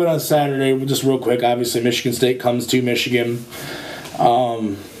previewing a little bit on Saturday, just real quick. Obviously, Michigan State comes to Michigan.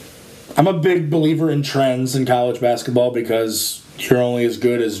 I'm a big believer in trends in college basketball because you're only as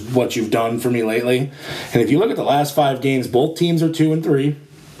good as what you've done for me lately. And if you look at the last 5 games, both teams are 2-3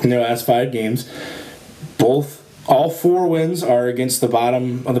 in their last 5 games. All 4 wins are against the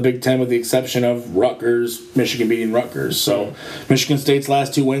bottom of the Big Ten with the exception of Rutgers, Michigan beating Rutgers. So Michigan State's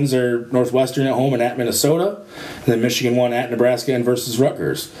last 2 wins are Northwestern at home and at Minnesota. And then Michigan won at Nebraska and versus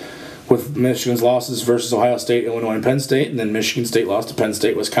Rutgers. With Michigan's losses versus Ohio State, Illinois, and Penn State. And then Michigan State lost to Penn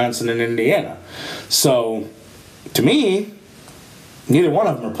State, Wisconsin, and Indiana. So, to me, neither one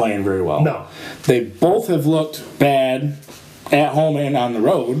of them are playing very well. No. They both have looked bad at home and on the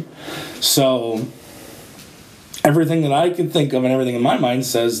road. So everything that I can think of and everything in my mind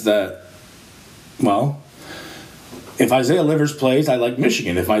says that, well, if Isaiah Livers plays, I like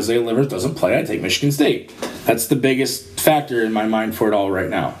Michigan. If Isaiah Livers doesn't play, I take Michigan State. That's the biggest factor in my mind for it all right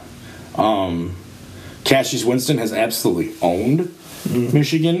now. Cassius Winston has absolutely owned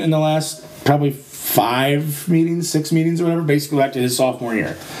Michigan in the last probably 6 meetings or whatever, basically back to his sophomore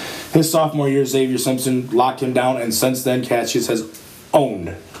year. His sophomore year, Xavier Simpson locked him down, and since then, Cassius has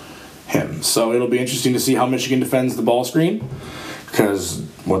owned him. So it'll be interesting to see how Michigan defends the ball screen, because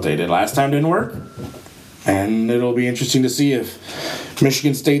what they did last time didn't work. And it'll be interesting to see if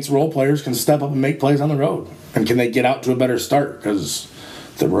Michigan State's role players can step up and make plays on the road. And can they get out to a better start, because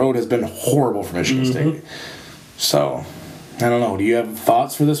the road has been horrible for Michigan State. So, I don't know. Do you have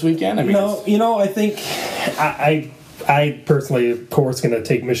thoughts for this weekend? I mean, no, I think I personally, of course, going to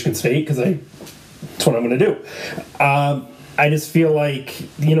take Michigan State because that's what I'm going to do. I just feel like,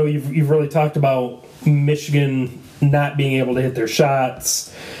 you've really talked about Michigan not being able to hit their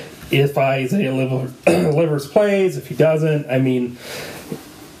shots. If Isaiah Livers plays, if he doesn't, I mean,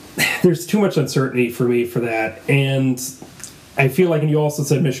 there's too much uncertainty for me for that. And I feel like, and you also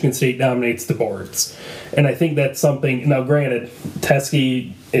said Michigan State dominates the boards. And I think that's something, now granted,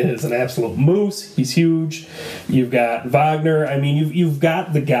 Teskey is an absolute moose. He's huge. You've got Wagner. I mean, you've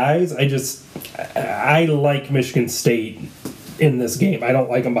got the guys. I like Michigan State in this game. I don't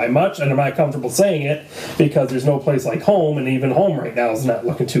like them by much, and I'm not comfortable saying it because there's no place like home, and even home right now is not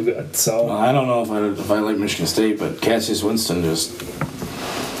looking too good. So well, I don't know if I like Michigan State, but Cassius Winston just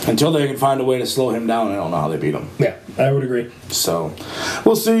until they can find a way to slow him down, I don't know how they beat him. yeah, I would agree. So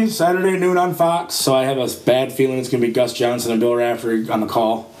we'll see. Saturday noon on Fox. So I have a bad feeling it's going to be Gus Johnson and Bill Raftery on the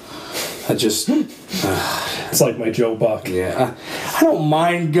call. I just it's like my Joe Buck. Yeah, I don't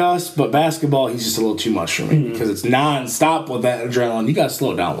mind Gus, but basketball, he's just a little too much for me because it's non-stop with that adrenaline. You got to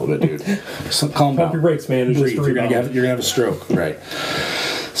slow it down a little bit, dude. So calm down. Pump your brakes, man. Breathe. You're gonna have a stroke, right?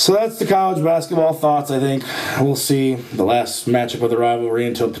 So that's the college basketball thoughts. I think we'll see the last matchup of the rivalry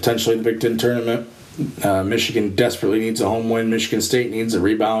until potentially the Big Ten tournament. Michigan desperately needs a home win. Michigan State needs a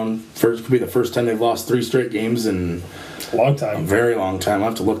rebound. Could be the first time they've lost 3 straight games in long time. A very long time. I'll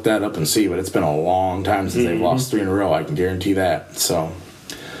have to look that up and see, but it's been a long time since they've lost 3 in a row. I can guarantee that. So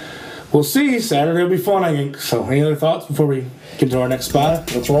we'll see. Saturday will be fun, I think. So any other thoughts before we get to our next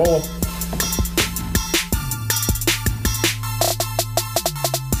spot? Let's roll.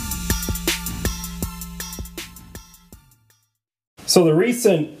 So the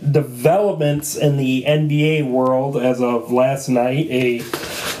recent developments in the NBA world as of last night, a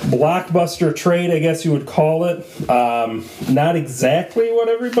blockbuster trade, I guess you would call it. Not exactly what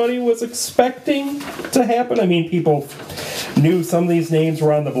everybody was expecting to happen. I mean, people knew some of these names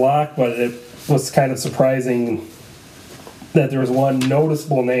were on the block, but it was kind of surprising that there was one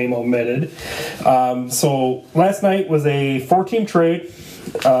noticeable name omitted. So last night was a 4-team trade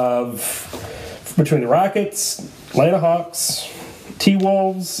between the Rockets, Atlanta Hawks,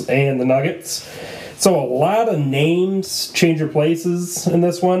 T-Wolves, and the Nuggets. So a lot of names change their places in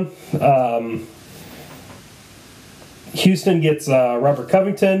this one. Houston gets Robert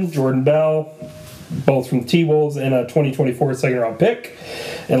Covington, Jordan Bell, both from the T-Wolves, and a 2024 second-round pick.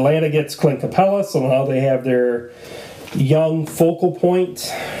 Atlanta gets Clint Capella, so now they have their young focal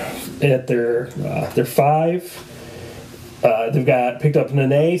point at their 5. They've got picked up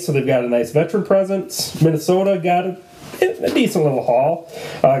Nene, so they've got a nice veteran presence. Minnesota got a decent little haul.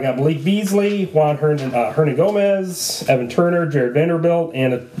 Got Malik Beasley, Juan Hernan Gomez, Evan Turner, Jared Vanderbilt,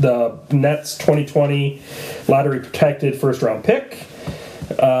 and the Nets 2020 lottery-protected first-round pick.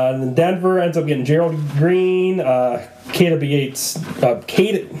 And then Denver ends up getting Gerald Green, Keita Bates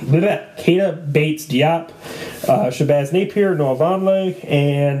Diop, Shabazz Napier, Noah Vonleh,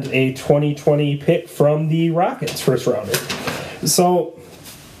 and a 2020 pick from the Rockets first-rounder. So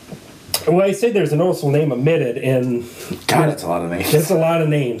when I say there's a noticeable name omitted, and God, it's a lot of names. It's a lot of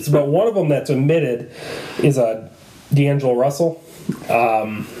names, but one of them that's omitted is D'Angelo Russell.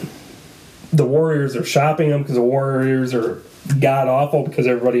 The Warriors are shopping him because the Warriors are god-awful because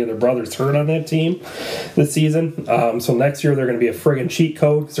everybody and their brother's hurt on that team this season. So next year they're going to be a friggin' cheat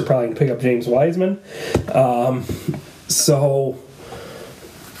code because they're probably going to pick up James Wiseman. So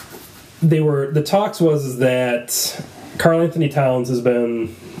the talks was that Karl Anthony Towns has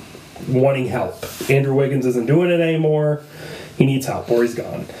been wanting help. Andrew Wiggins isn't doing it anymore. He needs help or he's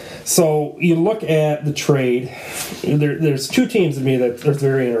gone. So you look at the trade, there's 2 teams to me that are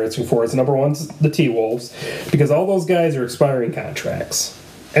very interesting for us. Number one's the T-Wolves, because all those guys are expiring contracts.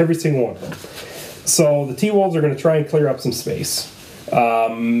 Every single one of them. So the T-Wolves are going to try and clear up some space.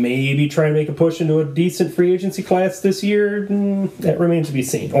 Maybe try and make a push into a decent free agency class this year. That remains to be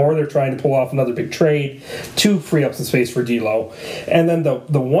seen. Or they're trying to pull off another big trade to free up some space for D'Lo. And then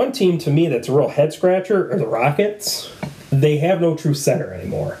the one team to me that's a real head scratcher are the Rockets. They have no true center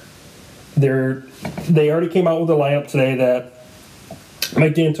anymore. They already came out with a lineup today that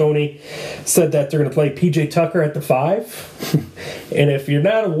Mike Dantonio said that they're going to play P.J. Tucker at the 5. And if you're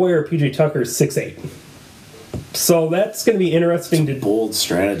not aware, P.J. Tucker is 6'8". So that's going to be interesting. Bold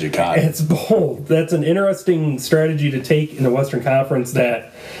strategy, Kyle. It's bold. That's an interesting strategy to take in the Western Conference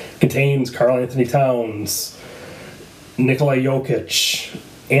that contains Karl Anthony Towns, Nikola Jokic,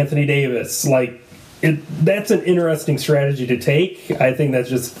 Anthony Davis. That's an interesting strategy to take. I think that's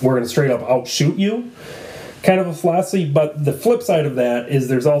just, we're going to straight up outshoot you kind of a philosophy. But the flip side of that is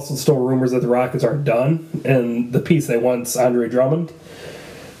there's also still rumors that the Rockets aren't done. And the piece they want's Andre Drummond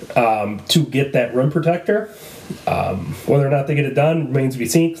to get that rim protector. Whether or not they get it done remains to be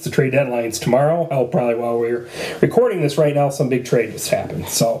seen because the trade deadline's tomorrow. Hell, probably while we're recording this right now, some big trade just happened.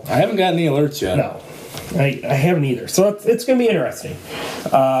 So I haven't got any alerts yet. No, I haven't either. So it's going to be interesting.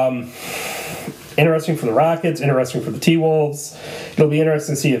 Interesting for the Rockets, interesting for the T-Wolves. It'll be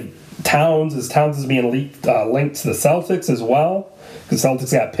interesting to see if Towns is being linked to the Celtics as well. Because the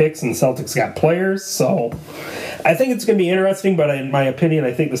Celtics got picks and the Celtics got players. So I think it's going to be interesting, but in my opinion,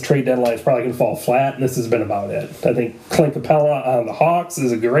 I think this trade deadline is probably going to fall flat, and this has been about it. I think Clint Capella on the Hawks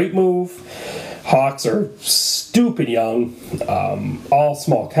is a great move. Hawks are stupid young, all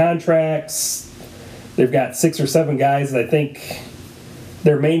small contracts. They've got 6 or 7 guys that I think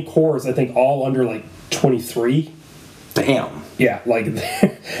their main core is, I think, all under like 23. Damn. Yeah, like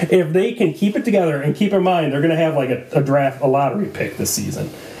if they can keep it together, and keep in mind they're going to have like a lottery pick this season.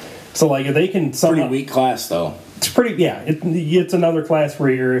 So like if they can somehow, pretty weak class though. It's pretty, yeah. It's another class where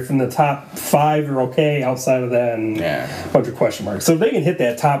you're, if in the top 5 you're okay. Outside of that, and a bunch of question marks. So if they can hit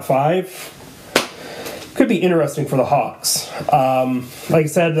that top 5, could be interesting for the Hawks. Like I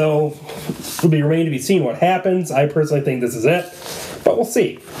said though, it'll be remain to be seen what happens. I personally think this is it, but we'll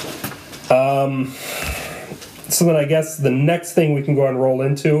see. So then I guess the next thing we can go and roll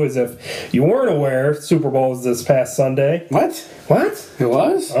into is, if you weren't aware, Super Bowl was this past Sunday. What? It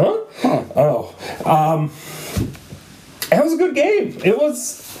was? Huh? Oh. It was a good game. It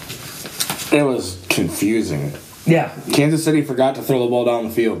was confusing. Yeah. Kansas City forgot to throw the ball down the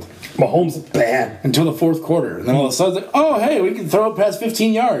field. Mahomes is bad. Until the fourth quarter. And then all of a sudden, it's like, oh, hey, we can throw it past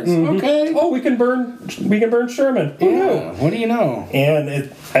 15 yards. Mm-hmm. Okay. Oh, we can burn Sherman. Yeah. What do you know? And,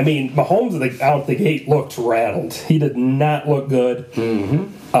 Mahomes out the gate looked rattled. He did not look good.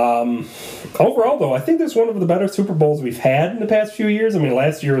 Mm-hmm. Overall, though, I think this is one of the better Super Bowls we've had in the past few years. I mean,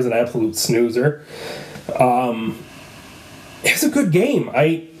 last year was an absolute snoozer. It was a good game.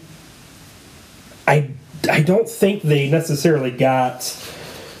 I don't think they necessarily got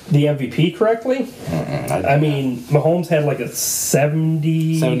the MVP correctly. Mahomes had like a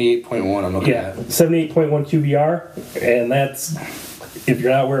 78.1. I'm looking at 78.1 QBR, and that's, if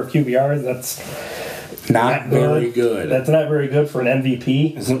you're not aware of QBRs, that's not very good. That's not very good for an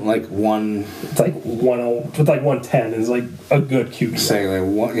MVP. Isn't like one? It's like 10. It's like 110 is like a good QBR. Say like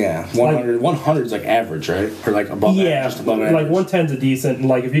 100. 100 is like average, right? Or like above. Yeah, just above average. Like 110 is a decent. And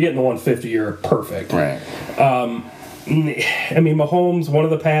like if you get in the 150, you're perfect. Right. Mahomes, one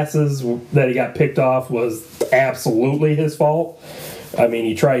of the passes that he got picked off was absolutely his fault.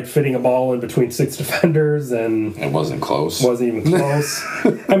 He tried fitting a ball in between 6 defenders, and it wasn't close. Wasn't even close.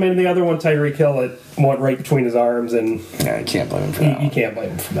 The other one, Tyreek Hill, it went right between his arms, and you can't blame him for that. You can't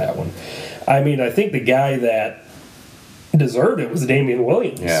blame him for that one. I think the guy that deserved it was Damian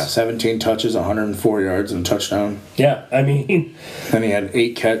Williams. Yeah, 17 touches, 104 yards, and a touchdown. Yeah, Then he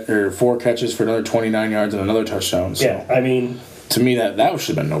had 4 catches for another 29 yards and another touchdown. So. Yeah, to me, that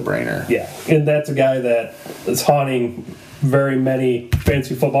should have been a no-brainer. Yeah, and that's a guy that is haunting very many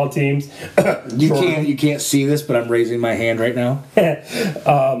fantasy football teams. You can't see this, but I'm raising my hand right now. I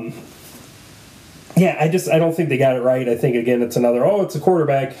don't think they got it right. I think, again, it's another, it's a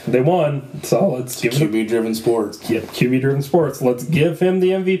quarterback. They won, so let's give him... QB-driven sports. Yep, QB-driven sports. Let's give him the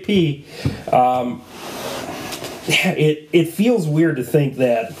MVP. It feels weird to think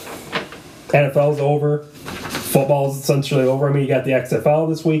that NFL's over. Football's essentially over. You got the XFL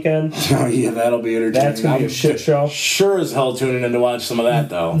this weekend. Oh, yeah, that'll be entertaining. That's going to be a shit show. Sure as hell tuning in to watch some of that,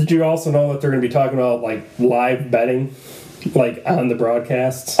 though. Did you also know that they're going to be talking about, live betting? On the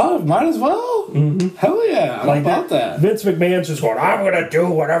broadcasts. Oh, might as well. Mm-hmm. Hell yeah. I'm about that. Vince McMahon's just going, I'm going to do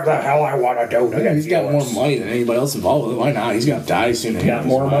whatever the hell I want to do. Yeah, he's got more money than anybody else involved with it. Why not? He's going to die soon. He's got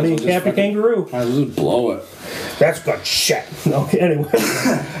more money than Cappy Kangaroo. Might as well just blow it. That's good shit. Okay, anyway.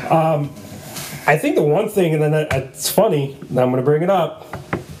 I think the one thing, and then it's funny, and I'm going to bring it up,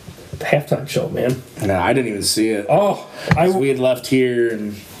 the halftime show, man. No, I didn't even see it. We had left here,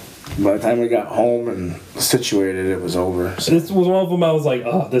 and by the time we got home and situated, it was over. So. This was one of them I was like,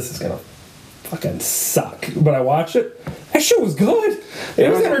 this is going to fucking suck. But I watched it. That shit was good. It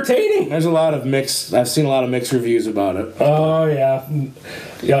was entertaining. There's a lot of I've seen a lot of mixed reviews about it. Oh, yeah.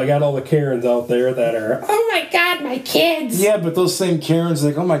 Yeah, I got all the Karens out there that are, oh my God, my kids. Yeah, but those same Karens,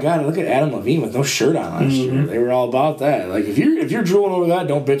 like, oh my God, look at Adam Levine with no shirt on last year. They were all about that. Like, if you're drooling over that,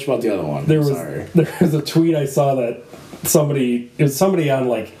 don't bitch about the other one. There was a tweet I saw that somebody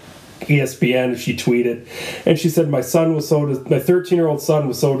on ESPN, she tweeted, and she said, my 13-year-old son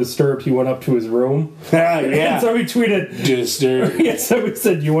was so disturbed he went up to his room. Yeah. And somebody tweeted, disturbed. Yeah, somebody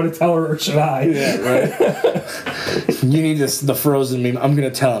said, you want to tell her or should I? Yeah, right. You need the Frozen meme. I'm going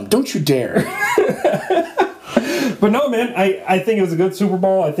to tell him. Don't you dare. But no, man, I think it was a good Super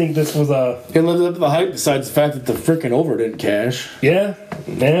Bowl. I think this was It lived up to the hype, besides the fact that the freaking over didn't cash. Yeah.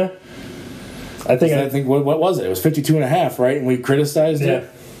 I think what was it? It was 52.5, right? And we criticized it.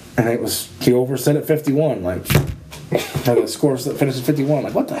 And he overset at 51. The score finished at 51.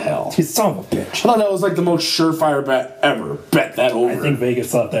 Like, what the hell? You son of a bitch. I thought that was the most surefire bet ever. Bet that over. I think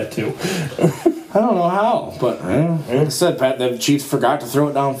Vegas thought that too. I don't know how, but like I said, Pat, the Chiefs forgot to throw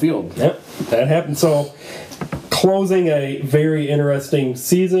it downfield. Yep, that happened. So, closing a very interesting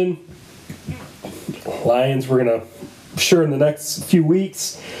season. Lions, we're going to, sure, in the next few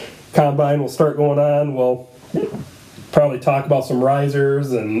weeks, Combine will start going on. We'll probably talk about some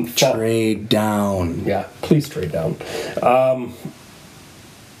risers and... Trade down. Yeah, please trade down.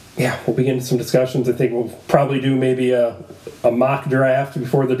 Yeah, we'll begin some discussions. I think we'll probably do maybe a mock draft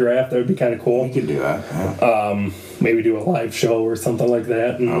before the draft. That would be kind of cool. We could do that. Yeah. Maybe do a live show or something like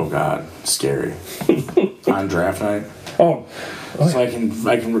that. And Oh God, scary. On draft night. Oh, So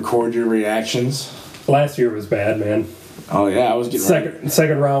I can record your reactions. last year was bad, man. Oh yeah, I was getting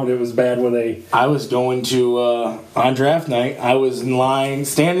Second round, it was bad when they... I was going to on draft night. I was in line,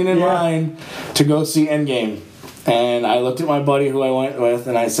 standing in line to go see Endgame, and I looked at my buddy who I went with,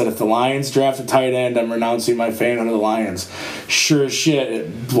 and I said, "If the Lions draft a tight end, I'm renouncing my fanhood of the Lions." Sure as shit,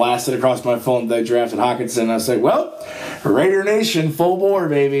 it blasted across my phone that they drafted Hawkinson. I was like, "Well, Raider Nation, full bore,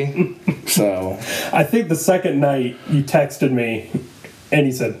 baby." So I think the second night you texted me, and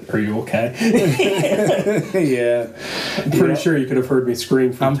he said, "Are you okay?" yeah, I'm pretty sure you could have heard me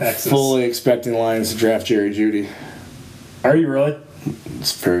scream from I'm Texas. fully expecting Lions to draft Jerry Jeudy. Are you really?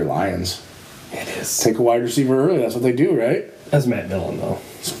 It's very Lions. It is. Take a wide receiver early. That's what they do, right? That's Matt Millen, though.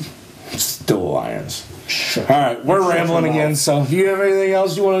 Still Lions. All right, we're rambling again. So, do you have anything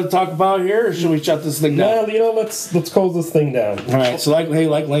else you want to talk about here, or should we shut this thing down? No, let's close this thing down. All right. So, like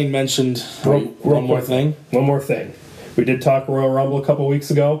Layne mentioned, one more thing. One more thing. We did talk Royal Rumble a couple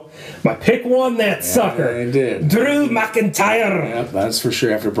weeks ago. My pick won that sucker. I did. Drew McIntyre. Yep, that's for sure.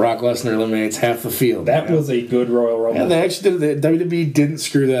 After Brock Lesnar eliminates half the field. That was a good Royal Rumble. Yeah, they actually did. WWE didn't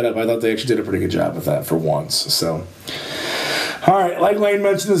screw that up. I thought they actually did a pretty good job with that for once. So, all right. Like Layne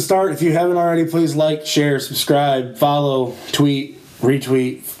mentioned at the start, if you haven't already, please like, share, subscribe, follow, tweet,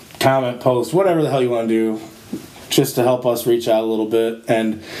 retweet, comment, post, whatever the hell you want to do, just to help us reach out a little bit.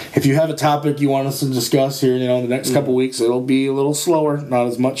 And if you have a topic you want us to discuss here, in the next couple weeks, it'll be a little slower, not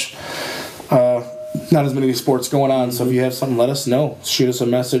as many sports going on. So if you have something, let us know. Shoot us a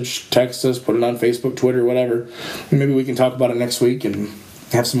message, text us, put it on Facebook, Twitter, whatever. And maybe we can talk about it next week and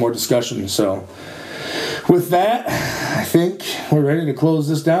have some more discussion. So with that, I think we're ready to close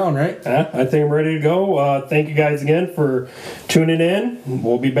this down, right? I think I'm ready to go. Thank you guys again for tuning in.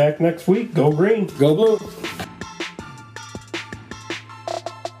 We'll be back next week. Go Green. Go Blue.